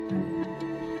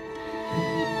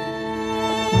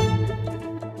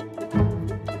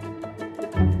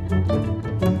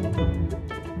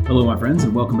my friends,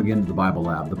 and welcome again to the Bible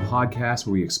Lab, the podcast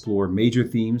where we explore major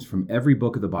themes from every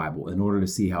book of the Bible in order to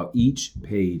see how each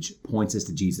page points us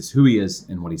to Jesus, who he is,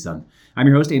 and what he's done. I'm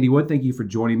your host, Andy Wood. Thank you for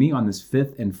joining me on this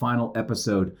fifth and final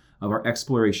episode of our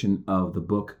exploration of the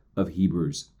book of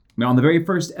Hebrews. Now, on the very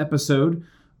first episode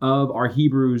of our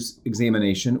Hebrews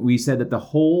examination, we said that the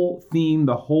whole theme,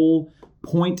 the whole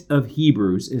point of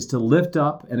Hebrews is to lift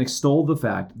up and extol the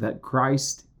fact that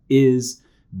Christ is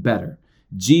better.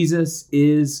 Jesus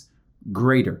is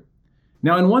greater.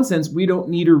 Now, in one sense, we don't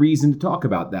need a reason to talk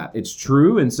about that. It's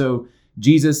true, and so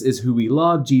Jesus is who we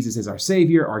love. Jesus is our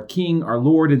Savior, our King, our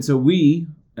Lord, and so we,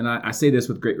 and I say this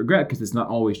with great regret because it's not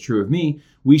always true of me,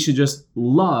 we should just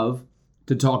love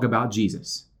to talk about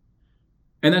Jesus.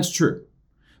 And that's true.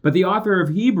 But the author of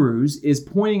Hebrews is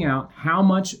pointing out how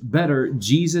much better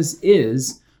Jesus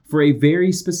is for a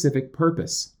very specific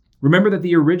purpose. Remember that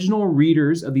the original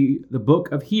readers of the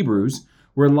book of Hebrews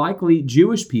were likely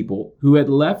Jewish people who had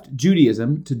left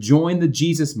Judaism to join the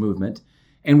Jesus movement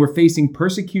and were facing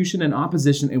persecution and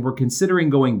opposition and were considering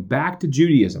going back to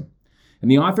Judaism.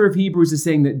 And the author of Hebrews is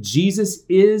saying that Jesus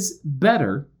is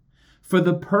better for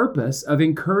the purpose of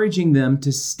encouraging them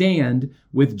to stand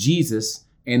with Jesus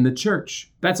and the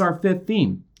church. That's our fifth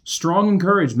theme, strong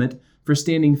encouragement for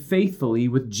standing faithfully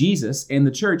with Jesus and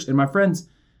the church. And my friends,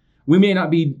 we may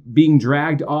not be being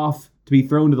dragged off to be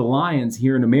thrown to the lions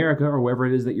here in America or wherever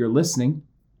it is that you're listening,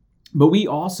 but we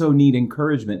also need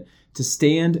encouragement to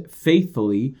stand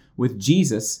faithfully with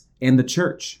Jesus and the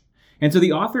church. And so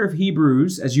the author of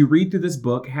Hebrews, as you read through this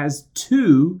book, has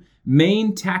two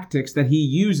main tactics that he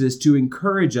uses to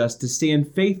encourage us to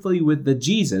stand faithfully with the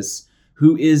Jesus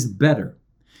who is better.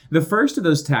 The first of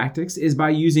those tactics is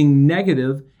by using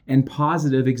negative and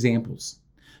positive examples.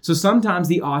 So sometimes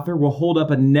the author will hold up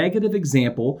a negative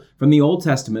example from the Old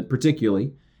Testament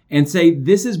particularly and say,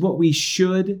 this is what we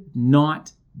should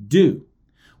not do.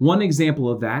 One example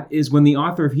of that is when the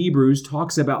author of Hebrews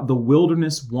talks about the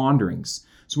wilderness wanderings.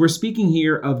 So we're speaking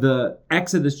here of the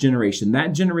Exodus generation,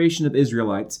 that generation of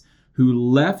Israelites who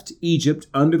left Egypt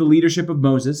under the leadership of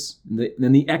Moses,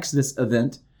 then the Exodus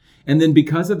event. And then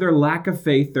because of their lack of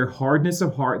faith, their hardness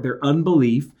of heart, their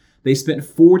unbelief, they spent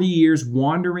 40 years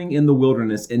wandering in the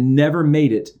wilderness and never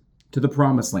made it to the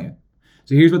promised land.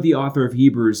 So here's what the author of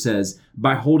Hebrews says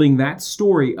by holding that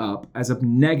story up as a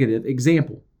negative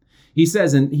example. He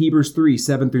says in Hebrews 3,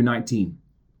 7 through 19,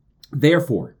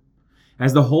 "Therefore,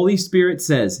 as the Holy Spirit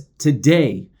says,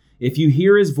 today, if you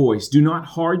hear his voice, do not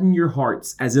harden your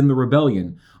hearts as in the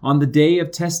rebellion on the day of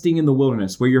testing in the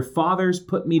wilderness, where your fathers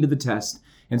put me to the test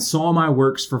and saw my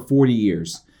works for 40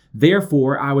 years.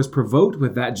 Therefore, I was provoked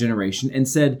with that generation and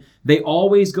said, they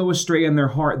always go astray in their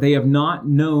heart. They have not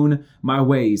known my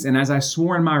ways. And as I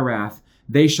swore in my wrath,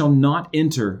 they shall not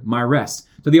enter my rest."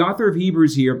 So the author of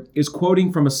Hebrews here is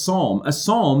quoting from a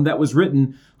psalm that was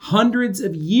written hundreds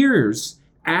of years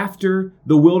after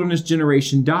the wilderness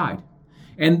generation died.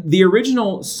 And the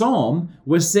original psalm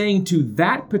was saying to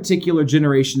that particular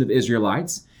generation of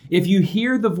Israelites, if you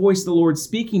hear the voice of the Lord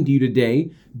speaking to you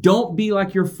today, don't be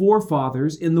like your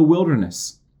forefathers in the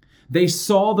wilderness. They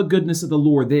saw the goodness of the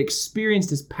Lord. They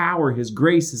experienced his power, his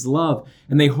grace, his love,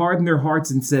 and they hardened their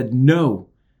hearts and said, no,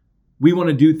 we want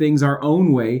to do things our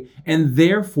own way. And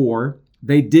therefore,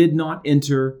 they did not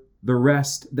enter the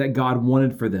rest that God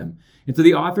wanted for them. And so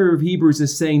the author of Hebrews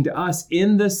is saying to us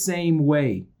in the same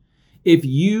way, if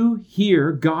you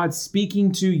hear God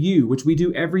speaking to you, which we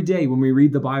do every day when we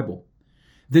read the Bible,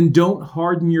 then don't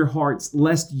harden your hearts,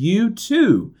 lest you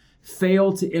too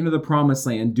fail to enter the promised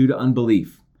land due to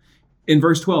unbelief. In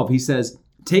verse 12, he says,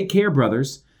 "Take care,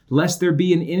 brothers, lest there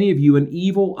be in any of you an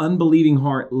evil, unbelieving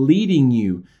heart leading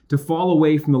you to fall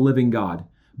away from the living God.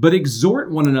 But exhort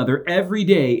one another every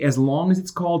day, as long as it's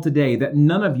called today, that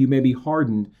none of you may be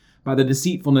hardened by the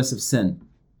deceitfulness of sin."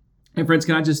 And friends,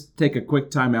 can I just take a quick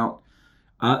time out?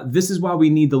 This is why we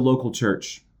need the local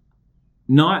church.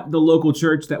 Not the local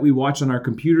church that we watch on our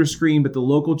computer screen, but the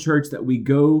local church that we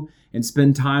go and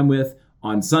spend time with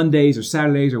on Sundays or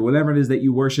Saturdays or whatever it is that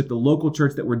you worship, the local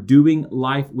church that we're doing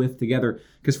life with together.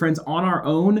 Because friends, on our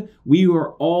own, we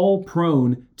are all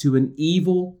prone to an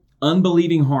evil,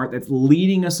 unbelieving heart that's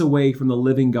leading us away from the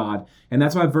living God. And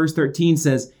that's why verse 13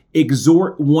 says,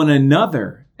 exhort one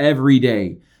another every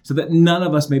day, so that none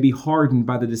of us may be hardened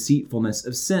by the deceitfulness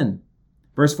of sin.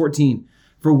 Verse 14,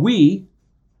 for we,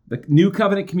 the new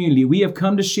covenant community, we have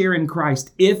come to share in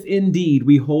Christ if indeed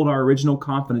we hold our original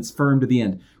confidence firm to the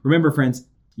end. Remember, friends,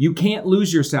 you can't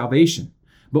lose your salvation.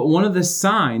 But one of the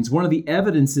signs, one of the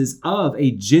evidences of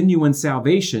a genuine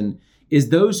salvation is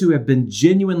those who have been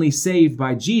genuinely saved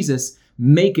by Jesus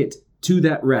make it to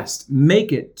that rest,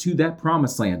 make it to that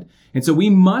promised land. And so we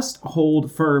must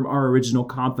hold firm our original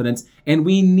confidence, and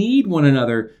we need one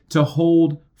another to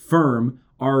hold firm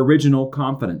our original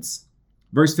confidence.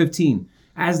 Verse 15,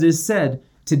 as it is said,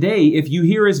 today, if you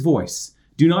hear his voice,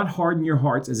 do not harden your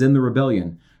hearts as in the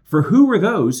rebellion. For who were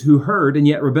those who heard and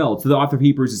yet rebelled? So the author of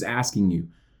Hebrews is asking you.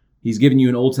 He's giving you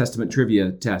an Old Testament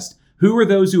trivia test. Who were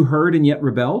those who heard and yet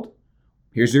rebelled?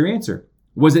 Here's your answer.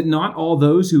 Was it not all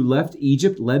those who left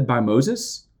Egypt led by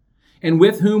Moses? And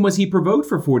with whom was he provoked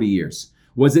for 40 years?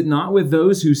 Was it not with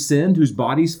those who sinned, whose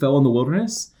bodies fell in the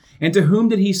wilderness? And to whom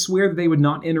did he swear that they would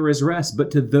not enter his rest,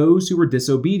 but to those who were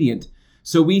disobedient?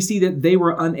 So we see that they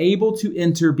were unable to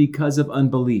enter because of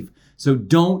unbelief. So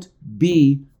don't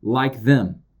be like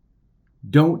them.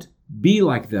 Don't be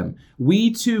like them.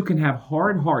 We too can have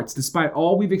hard hearts. Despite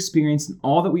all we've experienced and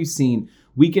all that we've seen,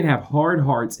 we can have hard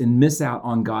hearts and miss out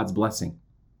on God's blessing.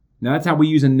 Now that's how we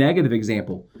use a negative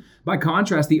example. By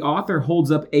contrast, the author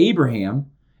holds up Abraham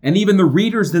and even the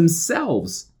readers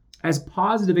themselves as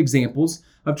positive examples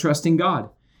of trusting God.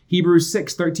 Hebrews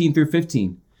 6:13 through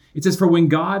 15. It says, for when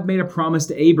God made a promise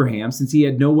to Abraham, since he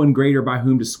had no one greater by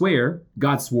whom to swear,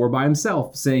 God swore by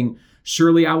himself, saying,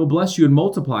 surely I will bless you and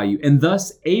multiply you. And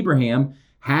thus Abraham,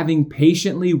 having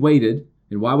patiently waited,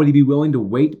 and why would he be willing to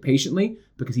wait patiently?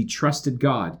 Because he trusted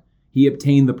God. He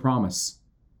obtained the promise.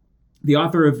 The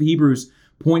author of Hebrews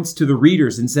points to the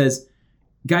readers and says,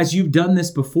 guys, you've done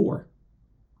this before.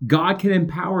 God can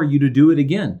empower you to do it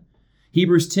again.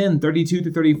 Hebrews 10:32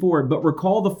 through 34, but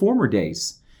recall the former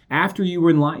days, after you were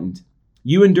enlightened.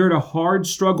 You endured a hard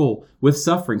struggle with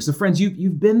suffering. So friends,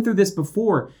 you've been through this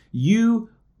before. You,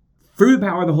 through the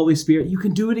power of the Holy Spirit, you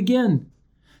can do it again.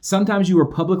 Sometimes you were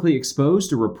publicly exposed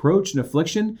to reproach and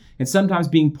affliction, and sometimes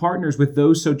being partners with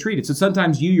those so treated. So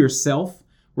sometimes you yourself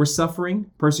were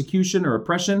suffering persecution or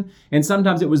oppression, and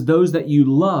sometimes it was those that you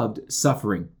loved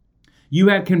suffering. You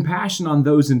had compassion on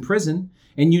those in prison,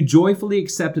 and you joyfully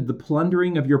accepted the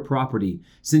plundering of your property,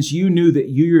 since you knew that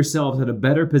you yourselves had a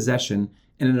better possession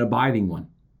and an abiding one.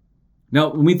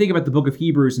 Now, when we think about the book of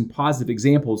Hebrews and positive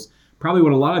examples, probably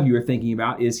what a lot of you are thinking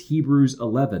about is Hebrews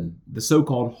 11, the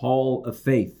so-called Hall of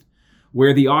Faith,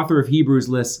 where the author of Hebrews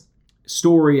lists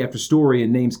story after story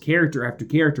and names character after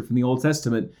character from the Old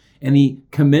Testament, and he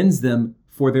commends them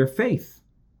for their faith.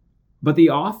 But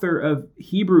the author of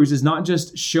Hebrews is not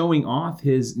just showing off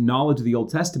his knowledge of the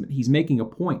Old Testament, he's making a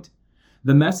point.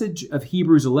 The message of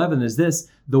Hebrews 11 is this: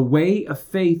 the way of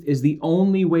faith is the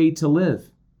only way to live.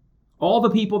 All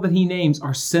the people that he names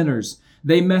are sinners.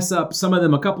 They mess up, some of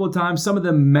them a couple of times, some of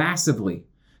them massively.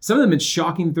 Some of them it's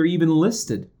shocking that they're even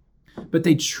listed. But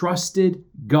they trusted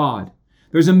God.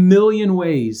 There's a million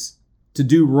ways to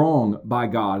do wrong by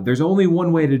God. There's only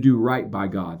one way to do right by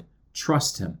God.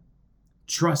 Trust him.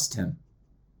 Trust him.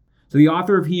 So the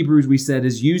author of Hebrews, we said,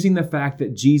 is using the fact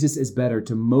that Jesus is better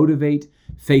to motivate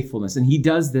faithfulness. And he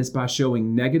does this by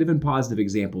showing negative and positive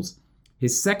examples.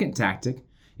 His second tactic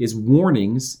is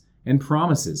warnings and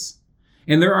promises.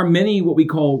 And there are many what we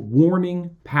call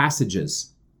warning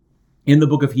passages in the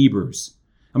book of Hebrews.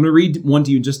 I'm going to read one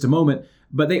to you in just a moment,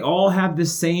 but they all have the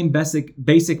same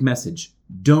basic message.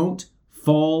 Don't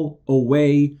fall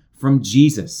away from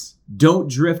Jesus. Don't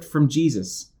drift from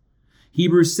Jesus.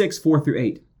 Hebrews 6:4 through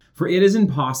 8. For it is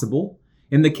impossible,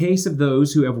 in the case of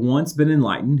those who have once been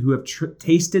enlightened, who have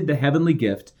tasted the heavenly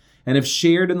gift, and have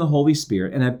shared in the Holy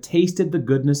Spirit, and have tasted the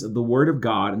goodness of the Word of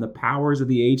God and the powers of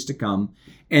the age to come,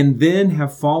 and then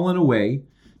have fallen away,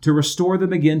 to restore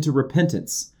them again to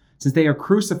repentance, since they are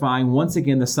crucifying once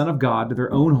again the Son of God to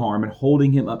their own harm and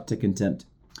holding him up to contempt.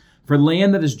 For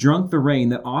land that has drunk the rain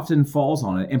that often falls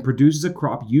on it and produces a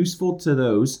crop useful to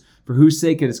those for whose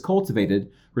sake it is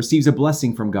cultivated, receives a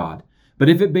blessing from God. But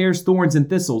if it bears thorns and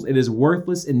thistles, it is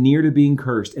worthless and near to being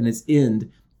cursed, and its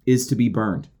end is to be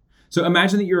burned. So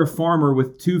imagine that you're a farmer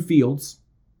with two fields,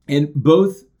 and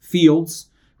both fields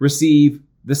receive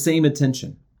the same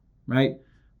attention, right?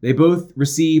 They both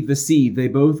receive the seed. They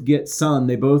both get sun.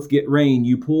 They both get rain.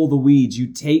 You pull the weeds. You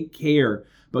take care.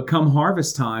 But come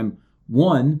harvest time,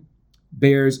 one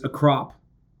bears a crop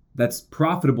that's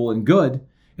profitable and good,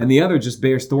 and the other just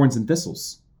bears thorns and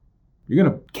thistles. You're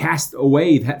going to cast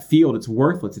away that field. It's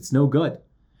worthless. It's no good.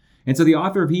 And so the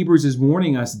author of Hebrews is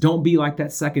warning us, don't be like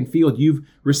that second field. You've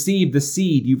received the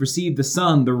seed. You've received the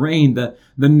sun, the rain, the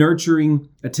nurturing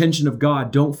attention of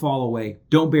God. Don't fall away.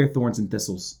 Don't bear thorns and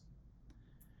thistles.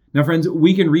 Now, friends,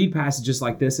 we can read passages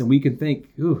like this and we can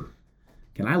think, ooh,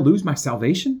 can I lose my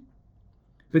salvation?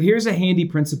 But here's a handy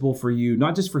principle for you,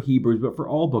 not just for Hebrews, but for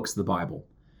all books of the Bible.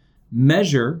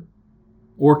 Measure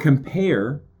or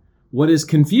compare what is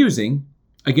confusing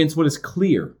against what is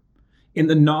clear. in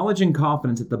the knowledge and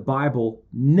confidence that the Bible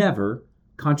never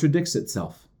contradicts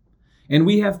itself. And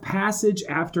we have passage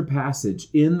after passage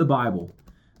in the Bible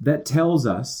that tells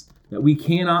us that we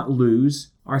cannot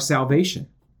lose our salvation.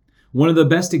 One of the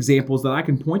best examples that I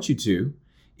can point you to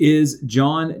is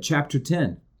John chapter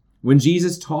 10, when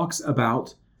Jesus talks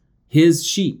about his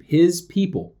sheep, his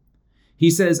people.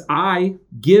 He says, I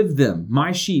give them,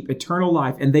 my sheep, eternal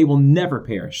life, and they will never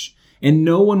perish, and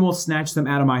no one will snatch them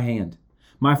out of my hand.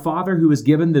 My Father who has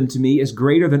given them to me is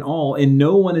greater than all, and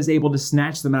no one is able to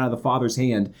snatch them out of the Father's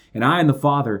hand, and I and the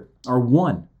Father are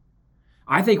one.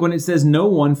 I think when it says no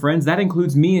one, friends, that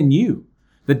includes me and you.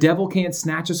 The devil can't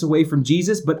snatch us away from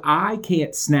Jesus, but I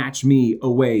can't snatch me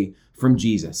away from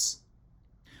Jesus.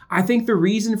 I think the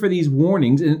reason for these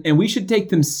warnings, and we should take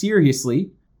them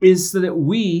seriously, is so that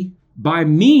we, by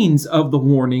means of the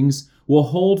warnings, will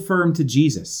hold firm to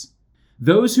Jesus.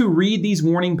 Those who read these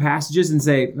warning passages and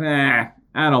say,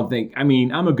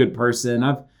 I'm a good person.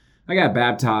 I got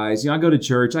baptized. I go to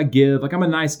church. I give. I'm a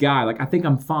nice guy. I think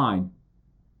I'm fine.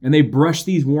 And they brush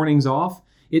these warnings off.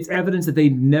 It's evidence that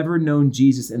they've never known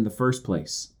Jesus in the first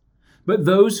place. But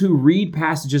those who read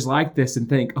passages like this and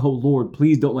think, oh Lord,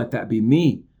 please don't let that be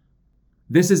me.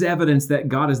 This is evidence that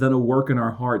God has done a work in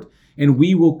our heart, and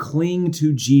we will cling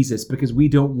to Jesus because we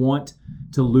don't want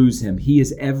to lose him. He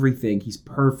is everything. He's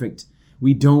perfect.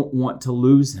 We don't want to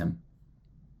lose him.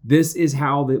 This is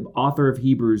how the author of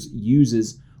Hebrews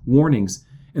uses warnings.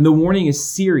 And the warning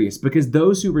is serious because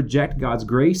those who reject God's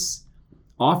grace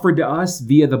offered to us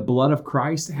via the blood of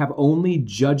Christ have only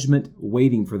judgment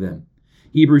waiting for them.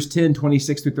 Hebrews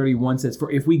 10:26-31 says,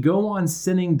 for if we go on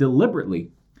sinning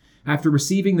deliberately, after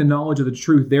receiving the knowledge of the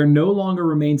truth, there no longer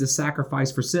remains a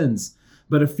sacrifice for sins,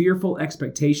 but a fearful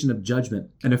expectation of judgment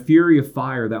and a fury of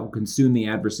fire that will consume the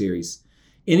adversaries.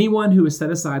 Anyone who has set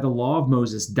aside the law of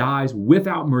Moses dies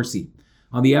without mercy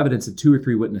on the evidence of 2 or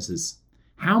 3 witnesses.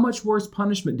 How much worse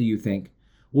punishment, do you think,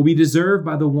 will be deserved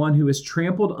by the one who has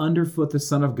trampled underfoot the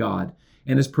Son of God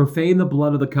and has profaned the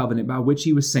blood of the covenant by which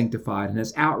he was sanctified and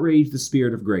has outraged the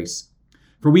Spirit of grace?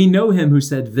 For we know him who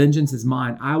said, vengeance is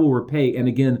mine, I will repay. And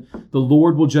again, the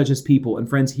Lord will judge his people. And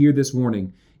friends, hear this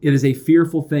warning. It is a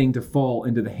fearful thing to fall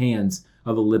into the hands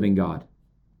of the living God.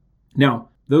 Now,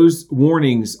 those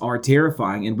warnings are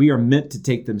terrifying, and we are meant to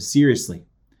take them seriously.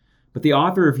 But the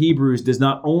author of Hebrews does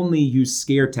not only use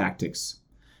scare tactics,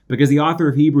 because the author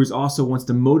of Hebrews also wants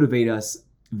to motivate us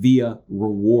via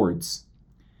rewards.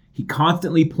 He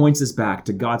constantly points us back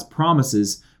to God's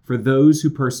promises for those who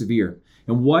persevere.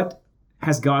 And what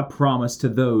has God promised to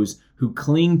those who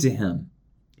cling to him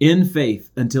in faith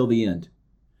until the end?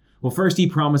 Well, first, he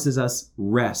promises us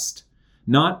rest.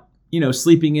 Not,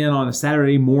 sleeping in on a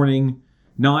Saturday morning,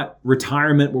 not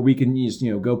retirement where we can just,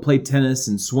 go play tennis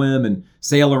and swim and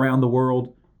sail around the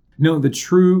world. No, the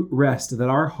true rest that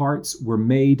our hearts were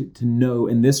made to know,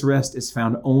 and this rest is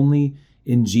found only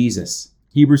in Jesus.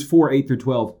 Hebrews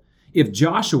 4:8-12. If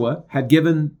Joshua had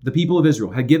given the people of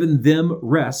Israel, had given them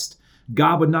rest,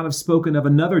 God would not have spoken of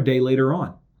another day later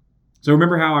on. So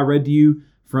remember how I read to you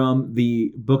from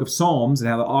the book of Psalms and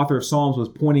how the author of Psalms was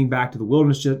pointing back to the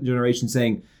wilderness generation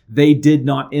saying, they did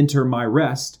not enter my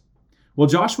rest. Well,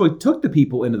 Joshua took the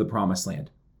people into the promised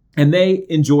land and they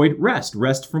enjoyed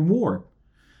rest from war.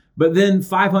 But then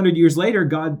 500 years later,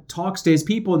 God talks to his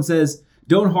people and says,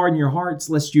 don't harden your hearts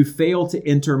lest you fail to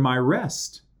enter my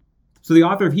rest. So the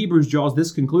author of Hebrews draws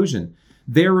this conclusion.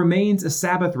 There remains a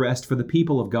Sabbath rest for the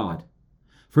people of God.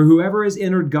 For whoever has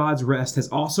entered God's rest has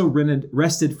also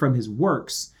rested from his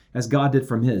works as God did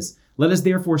from his. Let us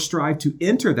therefore strive to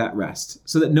enter that rest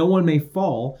so that no one may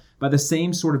fall by the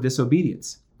same sort of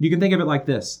disobedience. You can think of it like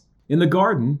this. In the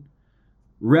garden,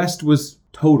 rest was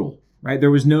total, right?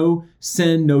 There was no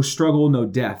sin, no struggle, no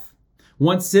death.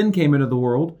 Once sin came into the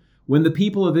world, when the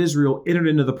people of Israel entered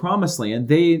into the promised land,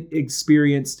 they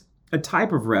experienced a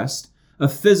type of rest, a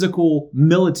physical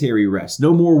military rest,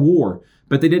 no more war,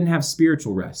 but they didn't have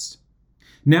spiritual rest.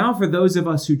 Now, for those of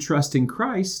us who trust in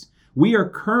Christ, we are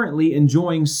currently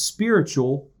enjoying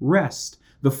spiritual rest,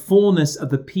 the fullness of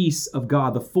the peace of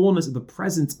God, the fullness of the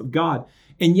presence of God.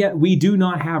 And yet we do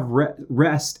not have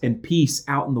rest and peace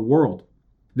out in the world.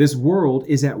 This world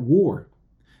is at war.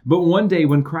 But one day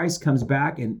when Christ comes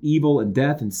back and evil and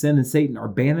death and sin and Satan are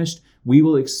banished, we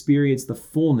will experience the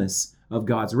fullness of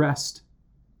God's rest.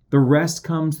 The rest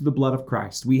comes through the blood of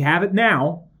Christ. We have it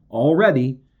now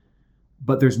already,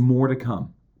 but there's more to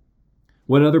come.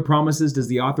 What other promises does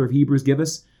the author of Hebrews give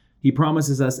us? He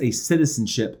promises us a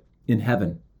citizenship in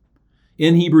heaven.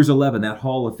 In Hebrews 11, that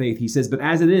hall of faith, he says, but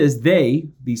as it is, they,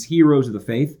 these heroes of the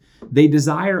faith, they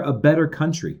desire a better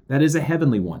country, that is a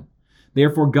heavenly one.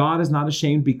 Therefore, God is not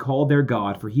ashamed to be called their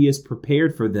God, for he has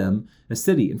prepared for them a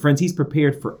city. And friends, he's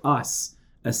prepared for us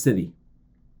a city.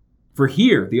 For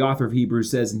here, the author of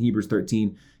Hebrews says in Hebrews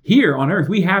 13, here on earth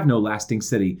we have no lasting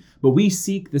city, but we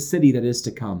seek the city that is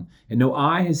to come. And no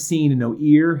eye has seen and no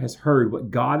ear has heard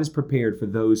what God has prepared for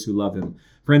those who love him.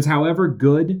 Friends, however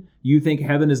good you think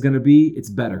heaven is going to be, it's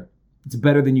better. It's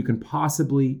better than you can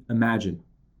possibly imagine.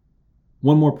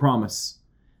 One more promise.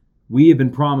 We have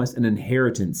been promised an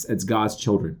inheritance as God's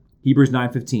children. Hebrews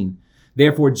 9:15.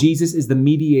 Therefore, Jesus is the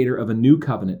mediator of a new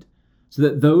covenant, so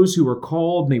that those who are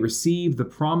called may receive the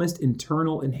promised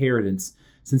eternal inheritance,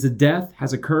 since a death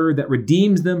has occurred that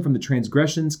redeems them from the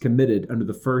transgressions committed under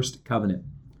the first covenant.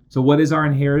 So what is our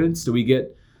inheritance? Do we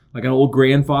get like an old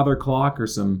grandfather clock or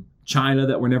some china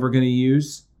that we're never going to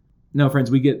use? No, friends,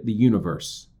 we get the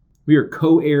universe. We are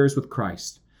co-heirs with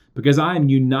Christ. Because I am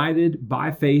united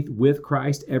by faith with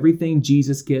Christ, everything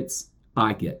Jesus gets,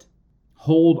 I get.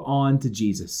 Hold on to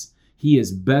Jesus. He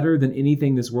is better than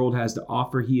anything this world has to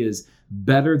offer. He is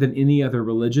better than any other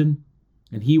religion,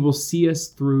 and he will see us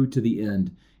through to the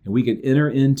end. And we can enter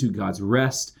into God's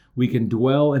rest. We can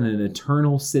dwell in an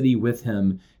eternal city with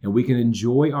him, and we can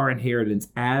enjoy our inheritance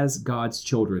as God's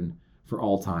children for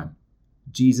all time.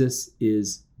 Jesus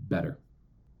is better.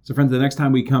 So friends, the next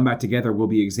time we come back together, we'll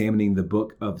be examining the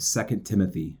book of 2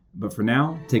 Timothy. But for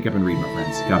now, take up and read, my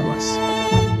friends. God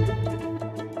bless.